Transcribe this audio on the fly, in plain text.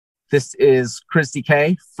This is Chris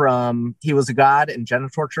DK from He Was a God and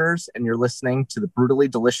Genitorturers, and you're listening to the Brutally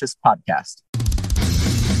Delicious podcast.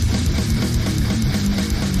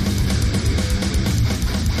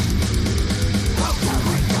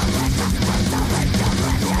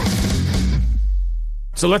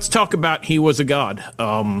 So let's talk about He Was a God.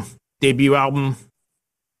 Debut album,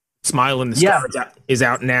 Smile in the Sky, is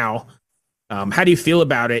out now. How do you feel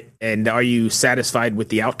about it, and are you satisfied with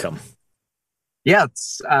the outcome? Yeah,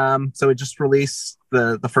 it's so we just released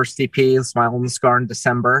the first EP, Smile in the Scar, in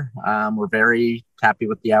December. We're very happy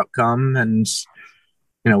with the outcome, and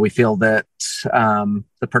we feel that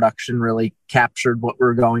the production really captured what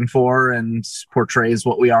we're going for and portrays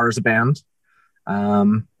what we are as a band.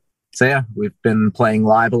 So yeah, we've been playing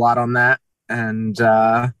live a lot on that, and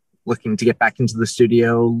looking to get back into the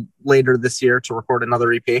studio later this year to record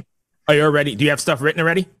another EP. Are you already? Do you have stuff written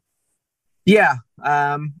already? Yeah.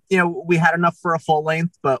 We had enough for a full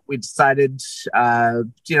length, but we decided,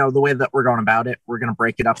 the way that we're going about it, we're going to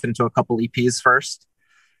break it up into a couple EPs first,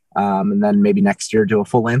 and then maybe next year do a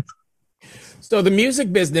full length. So the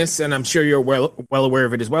music business, and I'm sure you're well aware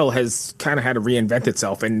of it as well, has kind of had to reinvent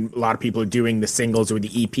itself, and a lot of people are doing the singles or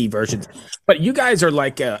the EP versions. But you guys are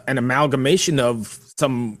like an amalgamation of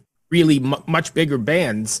some really much bigger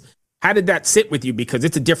bands. How did that sit with you? Because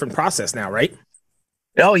it's a different process now, right?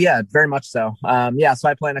 Oh yeah, very much so. So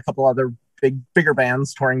I play in a couple other bigger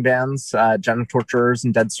bands, touring bands, Genitorturers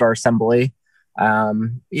and Dead Star Assembly.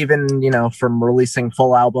 Even from releasing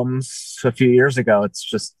full albums a few years ago, it's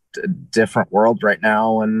just a different world right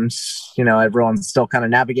now, and everyone's still kind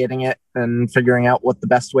of navigating it and figuring out what the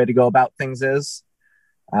best way to go about things is.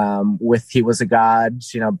 With He Was a God,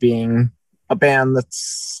 being a band that's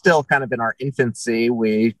still kind of in our infancy,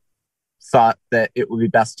 we thought that it would be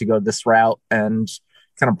best to go this route and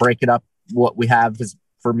kind of break it up, what we have is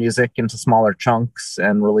for music, into smaller chunks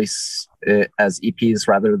and release it as EPs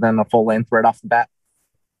rather than a full length right off the bat.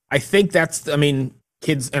 I think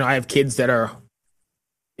kids, and I have kids that are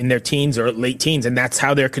in their teens or late teens, and that's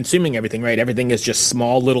how they're consuming everything, right? Everything is just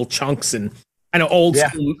small little chunks. And I know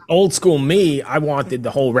old school me, I wanted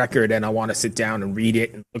the whole record, and I want to sit down and read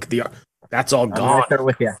it and look at the art. That's all gone. I'm right there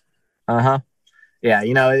with you. Yeah,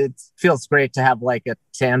 it feels great to have like a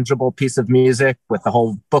tangible piece of music with a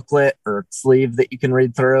whole booklet or sleeve that you can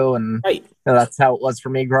read through. And right. That's how it was for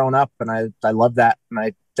me growing up. And I love that. And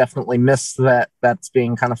I definitely miss that's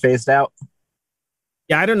being kind of phased out.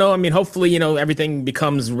 Yeah, I don't know. Hopefully, everything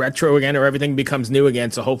becomes retro again, or everything becomes new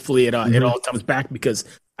again. So hopefully it all comes back, because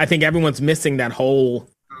I think everyone's missing that whole...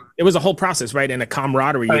 It was a whole process, right? And a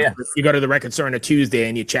camaraderie. You go to the record store on a Tuesday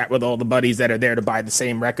and you chat with all the buddies that are there to buy the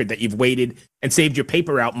same record that you've waited and saved your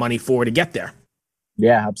paper out money for to get there.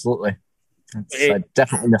 Yeah, absolutely. I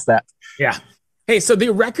definitely miss that. Yeah. Hey, so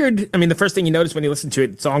the record, the first thing you notice when you listen to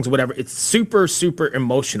it, songs, whatever, it's super, super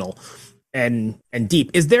emotional and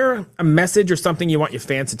deep. Is there a message or something you want your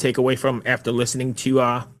fans to take away from after listening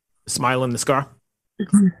to Smile in the Scar?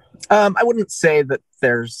 I wouldn't say that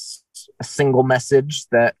there's a single message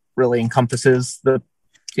that really encompasses the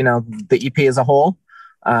EP as a whole.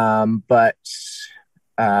 But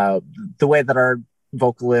the way that our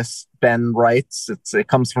vocalist Ben writes, it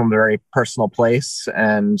comes from a very personal place,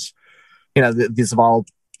 and the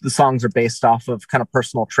songs are based off of kind of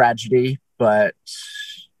personal tragedy. But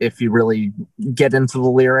if you really get into the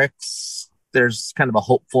lyrics, there's kind of a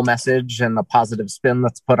hopeful message and a positive spin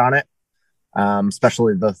that's put on it.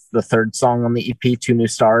 Especially the third song on the EP, Two New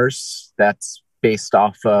Stars, that's based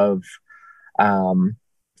off of an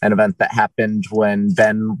event that happened when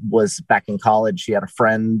Ben was back in college. He had a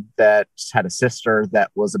friend that had a sister that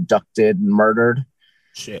was abducted and murdered.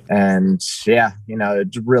 Shit. And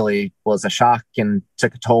it really was a shock and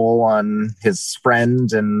took a toll on his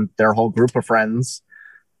friend and their whole group of friends.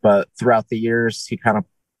 But throughout the years, he kind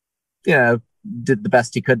of did the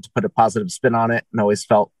best he could to put a positive spin on it, and always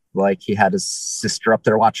felt like he had his sister up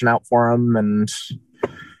there watching out for him, and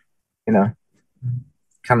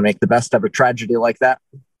kind of make the best of a tragedy like that.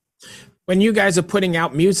 When you guys are putting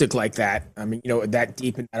out music like that, that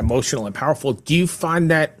deep and that emotional and powerful, do you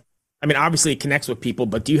find that, obviously it connects with people,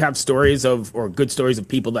 but do you have good stories of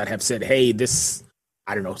people that have said, hey, this,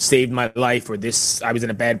 saved my life, or this, I was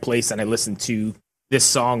in a bad place and I listened to this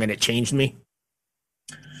song and it changed me?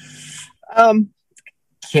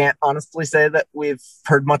 Can't honestly say that we've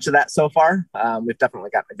heard much of that so far. We've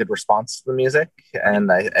definitely gotten a good response to the music, and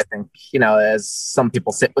I think as some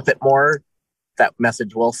people sit with it more, that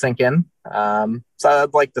message will sink in. So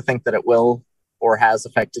I'd like to think that it will or has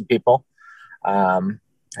affected people, and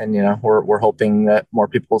we're hoping that more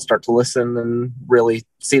people will start to listen and really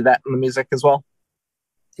see that in the music as well.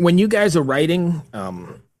 When you guys are writing,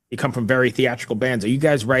 you come from very theatrical bands. Are you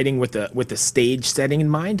guys writing with the stage setting in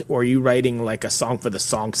mind, or are you writing like a song for the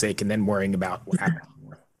song's sake and then worrying about what happens?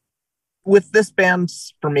 With this band,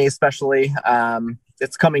 for me especially,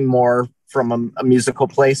 it's coming more from a musical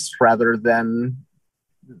place rather than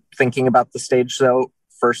thinking about the stage show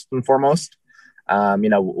first and foremost.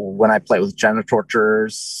 When I play with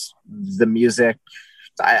Janitortures, the music,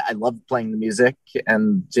 I love playing the music,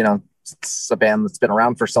 and it's a band that's been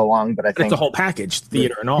around for so long, but I think it's a whole package,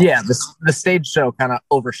 theater and all. Yeah, the stage show kind of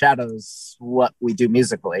overshadows what we do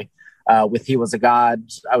musically. With He Was a God,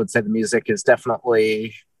 I would say the music is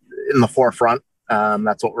definitely in the forefront.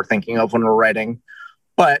 That's what we're thinking of when we're writing.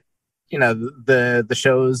 But the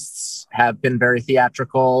shows have been very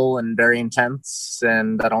theatrical and very intense,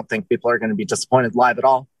 and I don't think people are going to be disappointed live at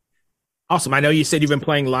all. Awesome. I know you said you've been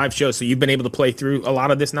playing live shows, so you've been able to play through a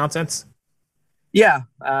lot of this nonsense. Yeah,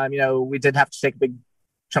 we did have to take a big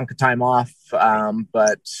chunk of time off,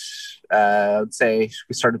 but I'd say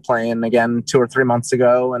we started playing again 2 or 3 months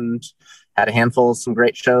ago and had a handful of some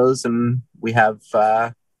great shows, and we have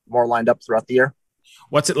more lined up throughout the year.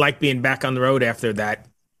 What's it like being back on the road after that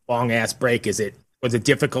long ass break? Was it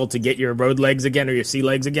difficult to get your road legs again or your sea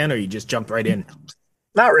legs again, or you just jumped right in?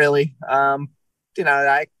 Not really. I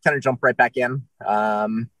kind of jumped right back in.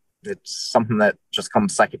 It's something that just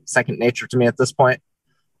comes second nature to me at this point.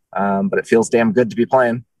 But it feels damn good to be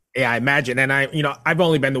playing. Yeah, I imagine. And I've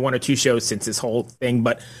only been to 1 or 2 shows since this whole thing,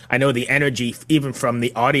 but I know the energy, even from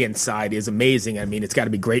the audience side, is amazing. I mean, it's got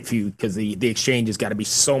to be great for you because the exchange has got to be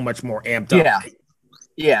so much more amped up.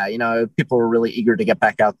 Yeah. People were really eager to get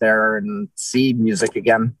back out there and see music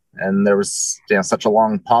again. And there was such a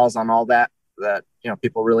long pause on all that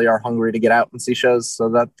people really are hungry to get out and see shows.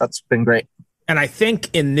 So that's been great. And I think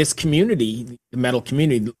in this community, the metal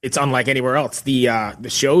community, it's unlike anywhere else. The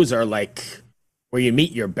shows are like where you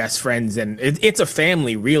meet your best friends, and it's a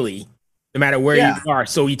family, really, no matter where you are.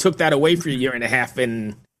 So you took that away for a year and a half,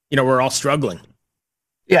 and we're all struggling.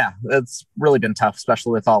 Yeah, it's really been tough,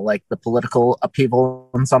 especially with all like the political upheaval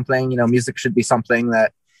and something. Music should be something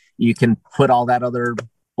that you can put all that other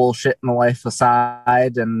bullshit in life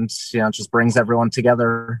aside, and it just brings everyone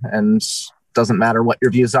together, and doesn't matter what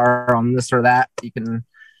your views are on this or that. You can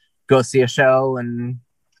go see a show and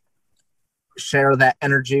share that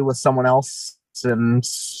energy with someone else, and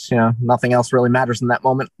nothing else really matters in that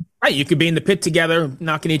moment. Right, you could be in the pit together,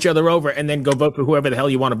 knocking each other over, and then go vote for whoever the hell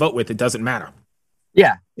you want to vote with. It doesn't matter.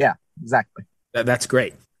 Yeah, exactly. That's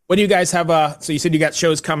great. What do you guys have? So you said you got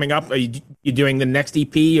shows coming up. Are you doing the next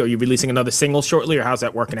EP? Or are you releasing another single shortly, or how's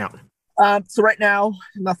that working out? So right now,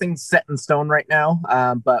 nothing's set in stone right now,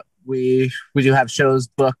 but we do have shows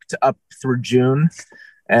booked up through June,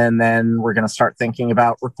 and then we're going to start thinking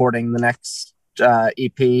about recording the next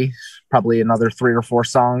EP, probably another 3 or 4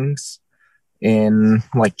 songs in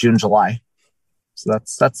like June, July. So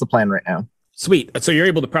that's the plan right now. Sweet. So you're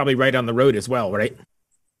able to probably write on the road as well, right?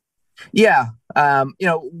 Yeah.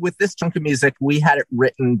 With this chunk of music, we had it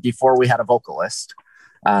written before we had a vocalist.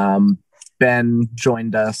 Ben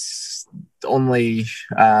joined us only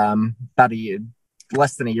about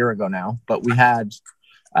less than a year ago now, but we had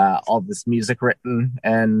all this music written,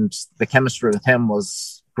 and the chemistry with him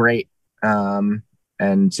was great. And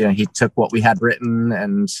he took what we had written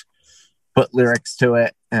and put lyrics to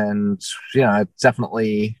it, and it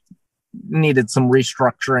definitely needed some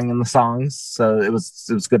restructuring in the songs, so it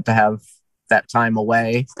was good to have that time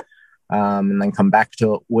away, and then come back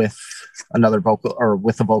to it with another vocal, or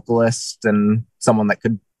with a vocalist and someone that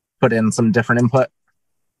could put in some different input.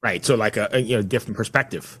 Right, so like a different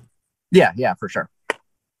perspective. Yeah, for sure.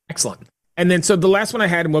 Excellent. And then so the last one I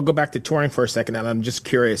had, and we'll go back to touring for a second, and I'm just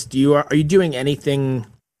curious, are you doing anything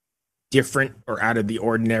different or out of the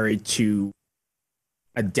ordinary to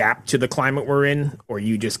adapt to the climate we're in, or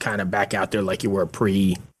you just kind of back out there like you were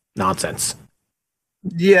pre-nonsense?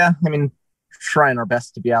 Yeah, I mean, trying our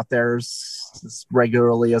best to be out there as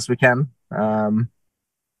regularly as we can.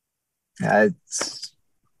 It's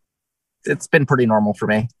been pretty normal for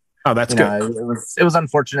me. Oh, that's good. It was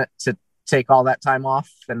unfortunate to take all that time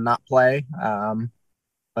off and not play,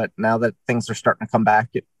 but now that things are starting to come back,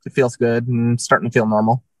 it feels good and starting to feel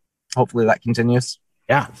normal. Hopefully that continues.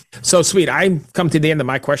 Yeah. So sweet. I've come to the end of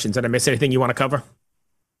my questions. Did I miss anything you want to cover?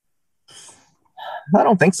 I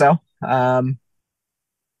don't think so. I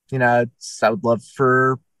would love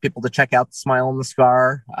for people to check out Smile on the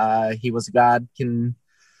Scar. He Was a God.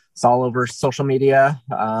 It's all over social media,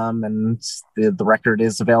 and the record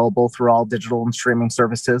is available through all digital and streaming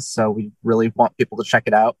services. So we really want people to check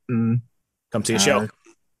it out and come see a show.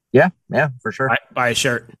 Yeah, for sure. Buy a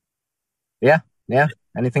shirt. Yeah.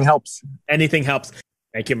 Anything helps. Anything helps.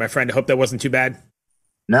 Thank you, my friend. I hope that wasn't too bad.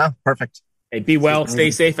 No, perfect. Hey, be well,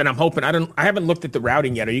 stay safe, and I'm hoping I haven't looked at the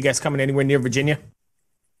routing yet. Are you guys coming anywhere near Virginia?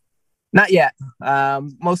 Not yet.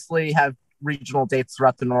 Mostly have regional dates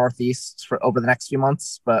throughout the Northeast for over the next few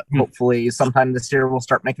months, but hopefully sometime this year we'll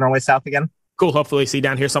start making our way south again. Cool. Hopefully see you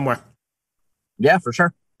down here somewhere. Yeah, for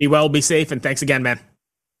sure. Be well, be safe, and thanks again, man.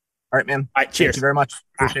 All right, man. All right, cheers. Thank you very much.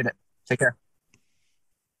 Appreciate it. Take care.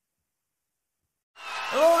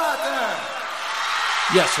 Hello out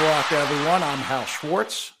there. Yes, hello out there, everyone. I'm Hal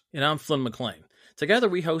Schwartz. And I'm Flynn McLean. Together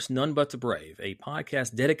we host None But the Brave, a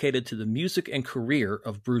podcast dedicated to the music and career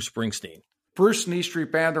of Bruce Springsteen. Bruce and E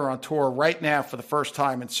Street Band are on tour right now for the first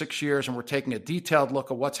time in 6 years, and we're taking a detailed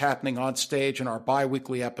look at what's happening on stage in our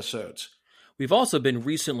bi-weekly episodes. We've also been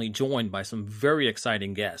recently joined by some very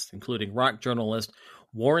exciting guests, including rock journalist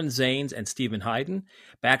Warren Zanes and Stephen Hayden,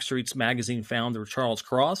 Backstreet's Magazine founder Charles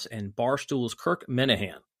Cross, and Barstool's Kirk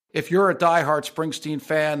Minahan. If you're a diehard Springsteen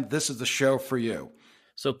fan, this is the show for you.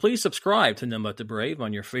 So please subscribe to None But the Brave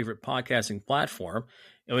on your favorite podcasting platform,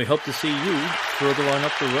 and we hope to see you further on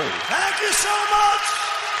up the road. Thank you so much.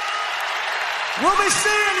 We'll be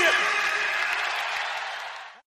seeing you.